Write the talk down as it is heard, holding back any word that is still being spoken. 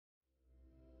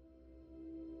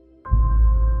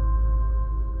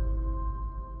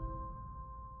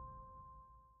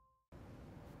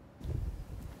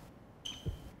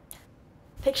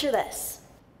Picture this.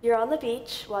 You're on the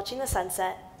beach watching the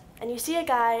sunset, and you see a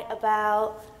guy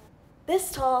about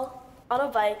this tall on a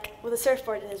bike with a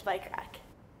surfboard in his bike rack.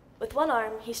 With one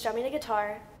arm, he's strumming a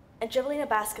guitar and dribbling a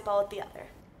basketball with the other.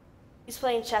 He's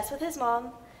playing chess with his mom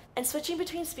and switching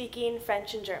between speaking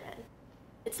French and German.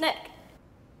 It's Nick.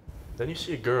 Then you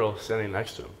see a girl standing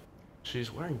next to him.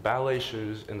 She's wearing ballet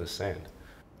shoes in the sand.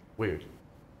 Weird.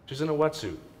 She's in a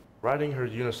wetsuit, riding her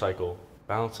unicycle,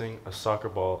 balancing a soccer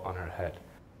ball on her head.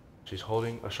 She's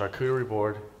holding a charcuterie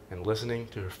board and listening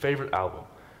to her favorite album,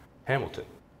 Hamilton.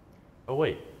 Oh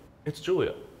wait, it's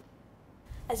Julia.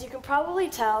 As you can probably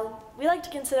tell, we like to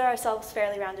consider ourselves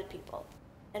fairly rounded people.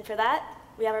 And for that,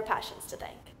 we have our passions to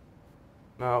thank.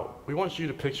 Now, we want you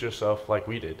to picture yourself like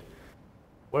we did.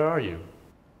 Where are you?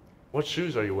 What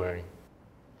shoes are you wearing?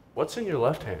 What's in your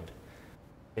left hand?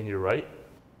 In your right?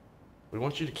 We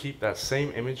want you to keep that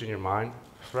same image in your mind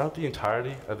throughout the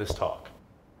entirety of this talk.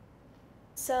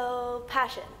 So,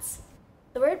 passions.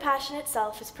 The word passion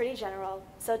itself is pretty general,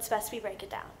 so it's best we break it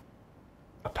down.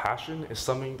 A passion is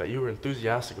something that you are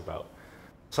enthusiastic about,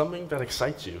 something that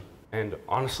excites you, and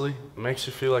honestly, makes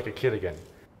you feel like a kid again.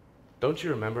 Don't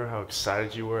you remember how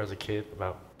excited you were as a kid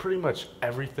about pretty much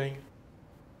everything?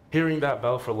 Hearing that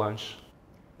bell for lunch,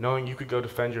 knowing you could go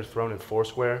defend your throne in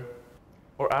Foursquare,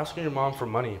 or asking your mom for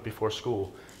money before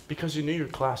school because you knew your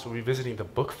class would be visiting the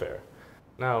book fair.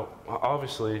 Now,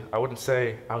 obviously, I wouldn't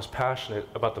say I was passionate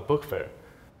about the book fair,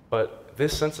 but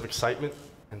this sense of excitement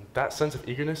and that sense of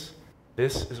eagerness,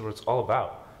 this is what it's all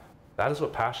about. That is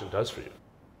what passion does for you.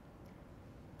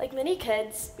 Like many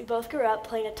kids, we both grew up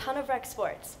playing a ton of rec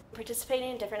sports and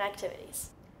participating in different activities.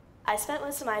 I spent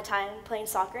most of my time playing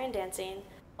soccer and dancing,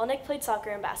 while Nick played soccer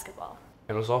and basketball.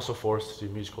 And was also forced to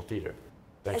do musical theater.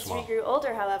 Thanks, As Mom. we grew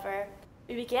older, however,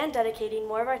 we began dedicating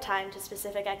more of our time to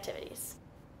specific activities.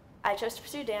 I chose to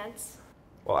pursue dance.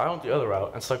 Well, I went the other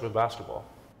route and stuck with basketball.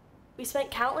 We spent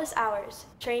countless hours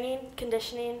training,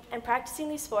 conditioning, and practicing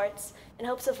these sports in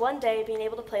hopes of one day being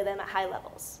able to play them at high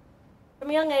levels.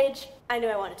 From a young age, I knew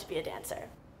I wanted to be a dancer.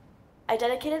 I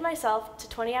dedicated myself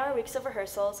to 20-hour weeks of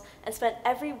rehearsals and spent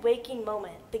every waking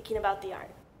moment thinking about the art.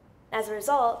 As a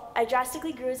result, I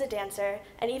drastically grew as a dancer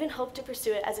and even hoped to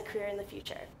pursue it as a career in the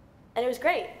future. And it was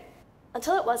great,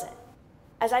 until it wasn't.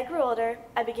 As I grew older,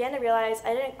 I began to realize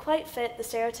I didn't quite fit the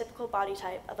stereotypical body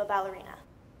type of a ballerina.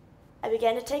 I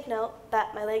began to take note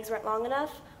that my legs weren't long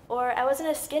enough, or I wasn't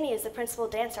as skinny as the principal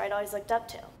dancer I'd always looked up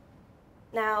to.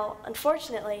 Now,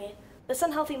 unfortunately, this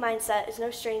unhealthy mindset is no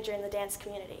stranger in the dance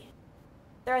community.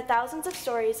 There are thousands of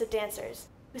stories of dancers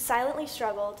who silently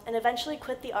struggled and eventually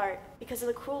quit the art because of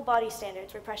the cruel body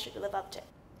standards we're pressured to live up to.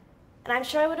 And I'm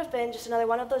sure I would have been just another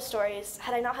one of those stories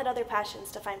had I not had other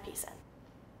passions to find peace in.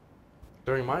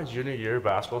 During my junior year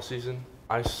basketball season,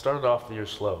 I started off the year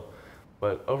slow,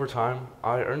 but over time,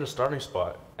 I earned a starting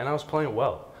spot, and I was playing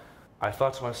well. I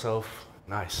thought to myself,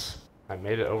 nice, I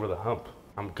made it over the hump.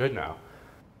 I'm good now.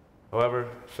 However,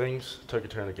 things took a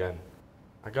turn again.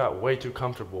 I got way too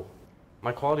comfortable.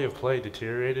 My quality of play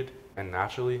deteriorated, and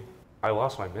naturally, I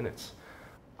lost my minutes.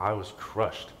 I was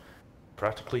crushed.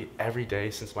 Practically every day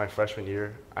since my freshman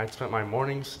year, I'd spent my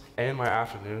mornings and my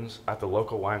afternoons at the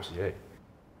local YMCA.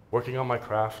 Working on my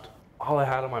craft, all I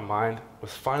had on my mind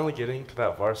was finally getting to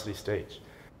that varsity stage.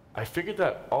 I figured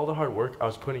that all the hard work I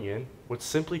was putting in would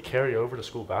simply carry over to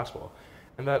school basketball,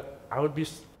 and that I would be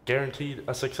guaranteed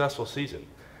a successful season.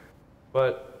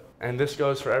 But, and this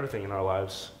goes for everything in our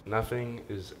lives, nothing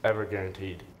is ever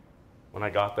guaranteed. When I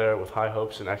got there with high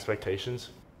hopes and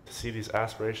expectations, to see these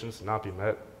aspirations not be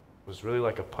met was really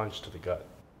like a punch to the gut.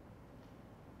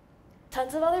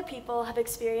 Tons of other people have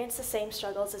experienced the same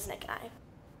struggles as Nick and I.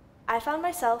 I found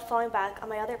myself falling back on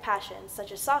my other passions,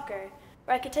 such as soccer,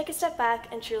 where I could take a step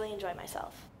back and truly enjoy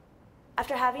myself.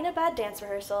 After having a bad dance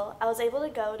rehearsal, I was able to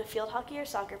go to field hockey or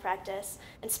soccer practice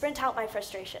and sprint out my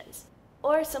frustrations,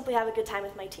 or simply have a good time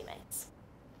with my teammates.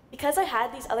 Because I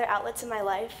had these other outlets in my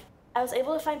life, I was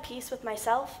able to find peace with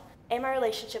myself and my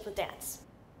relationship with dance.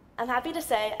 I'm happy to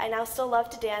say I now still love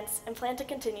to dance and plan to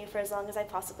continue for as long as I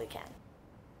possibly can.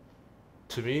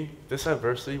 To me, this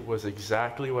adversity was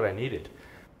exactly what I needed.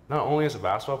 Not only as a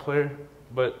basketball player,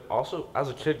 but also as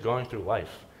a kid going through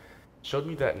life. It showed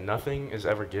me that nothing is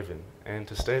ever given, and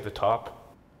to stay at the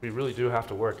top, we really do have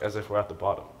to work as if we're at the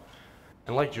bottom.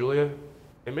 And like Julia,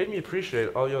 it made me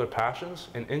appreciate all the other passions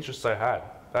and interests I had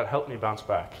that helped me bounce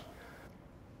back.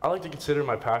 I like to consider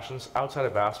my passions outside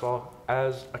of basketball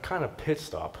as a kind of pit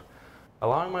stop,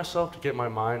 allowing myself to get my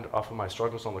mind off of my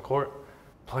struggles on the court,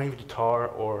 playing the guitar,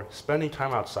 or spending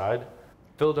time outside,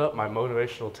 filled up my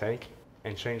motivational tank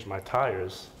and changed my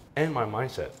tires and my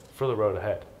mindset for the road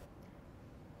ahead.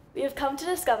 We have come to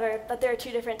discover that there are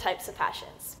two different types of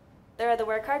passions. There are the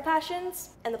work hard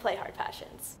passions and the play hard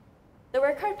passions. The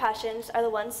work hard passions are the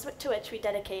ones to which we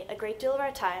dedicate a great deal of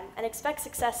our time and expect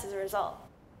success as a result.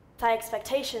 With high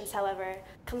expectations, however,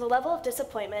 comes a level of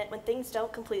disappointment when things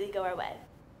don't completely go our way.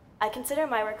 I consider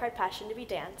my work hard passion to be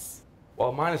dance.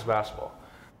 While mine is basketball.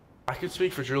 I could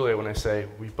speak for Julia when I say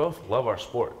we both love our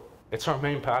sport. It's our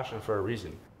main passion for a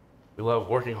reason. We love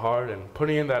working hard and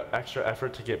putting in that extra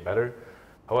effort to get better.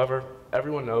 However,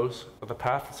 everyone knows that the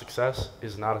path to success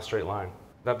is not a straight line,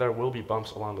 that there will be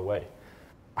bumps along the way.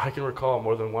 I can recall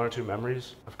more than 1 or 2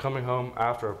 memories of coming home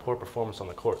after a poor performance on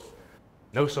the court.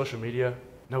 No social media,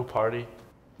 no party,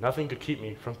 nothing could keep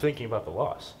me from thinking about the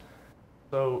loss.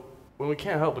 So, when we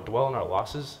can't help but dwell on our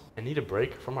losses and need a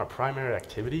break from our primary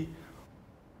activity,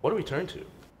 what do we turn to?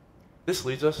 This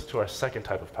leads us to our second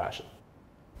type of passion.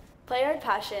 Play hard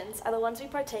passions are the ones we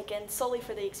partake in solely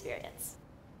for the experience.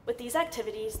 With these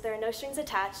activities, there are no strings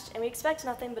attached, and we expect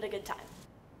nothing but a good time.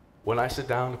 When I sit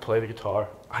down to play the guitar,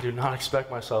 I do not expect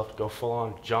myself to go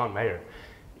full-on John Mayer,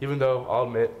 even though I'll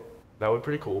admit that would be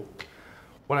pretty cool.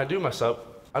 When I do mess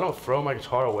up, I don't throw my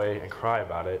guitar away and cry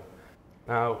about it.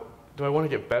 Now, do I want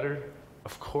to get better?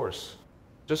 Of course.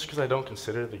 Just because I don't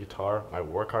consider the guitar my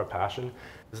work-hard passion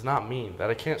does not mean that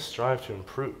I can't strive to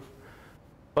improve.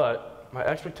 But my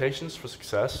expectations for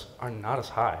success are not as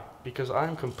high because I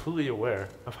am completely aware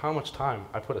of how much time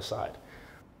I put aside.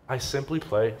 I simply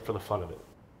play for the fun of it.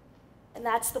 And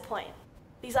that's the point.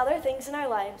 These other things in our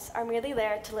lives are merely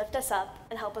there to lift us up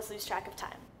and help us lose track of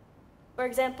time. For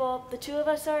example, the two of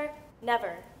us are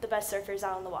never the best surfers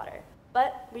out on the water,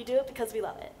 but we do it because we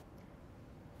love it.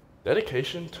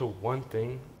 Dedication to one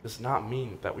thing does not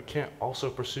mean that we can't also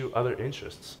pursue other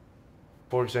interests.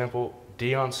 For example,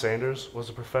 Deion Sanders was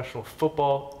a professional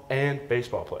football and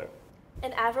baseball player.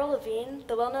 And Avril Lavigne,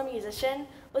 the well-known musician,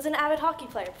 was an avid hockey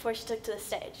player before she took to the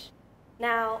stage.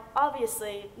 Now,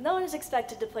 obviously, no one is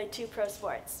expected to play 2 pro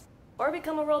sports or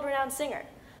become a world-renowned singer,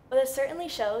 but it certainly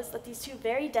shows that these 2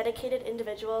 very dedicated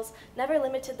individuals never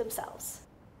limited themselves.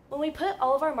 When we put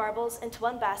all of our marbles into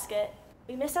one basket,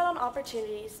 we miss out on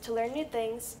opportunities to learn new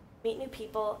things, meet new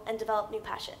people, and develop new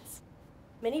passions.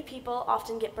 Many people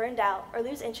often get burned out or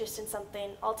lose interest in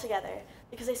something altogether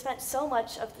because they spent so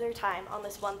much of their time on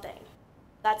this one thing.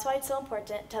 That's why it's so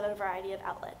important to have a variety of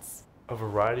outlets. A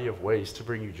variety of ways to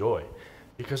bring you joy.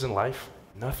 Because in life,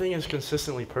 nothing is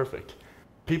consistently perfect.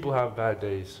 People have bad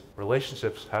days,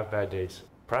 relationships have bad days,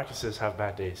 practices have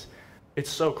bad days. It's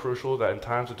so crucial that in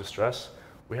times of distress,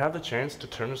 we have the chance to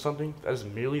turn to something that is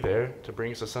merely there to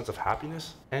bring us a sense of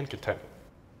happiness and contentment.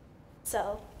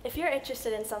 So, if you're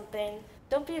interested in something,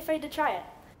 don't be afraid to try it.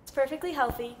 It's perfectly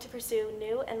healthy to pursue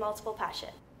new and multiple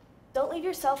passions. Don't leave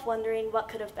yourself wondering what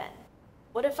could have been.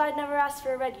 What if I'd never asked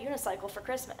for a red unicycle for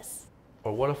Christmas?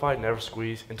 Or what if I never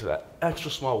squeezed into that extra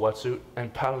small wetsuit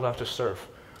and paddled out to surf?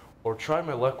 Or tried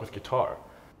my luck with guitar?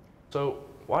 So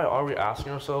why are we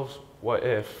asking ourselves, what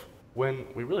if, when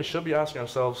we really should be asking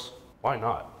ourselves, why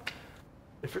not?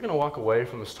 If you're going to walk away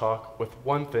from this talk with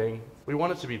one thing, we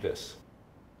want it to be this.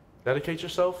 Dedicate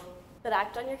yourself. But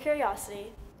act on your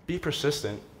curiosity. Be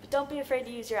persistent. But don't be afraid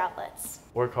to use your outlets.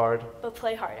 Work hard. But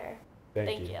play harder.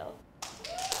 Thank you. you.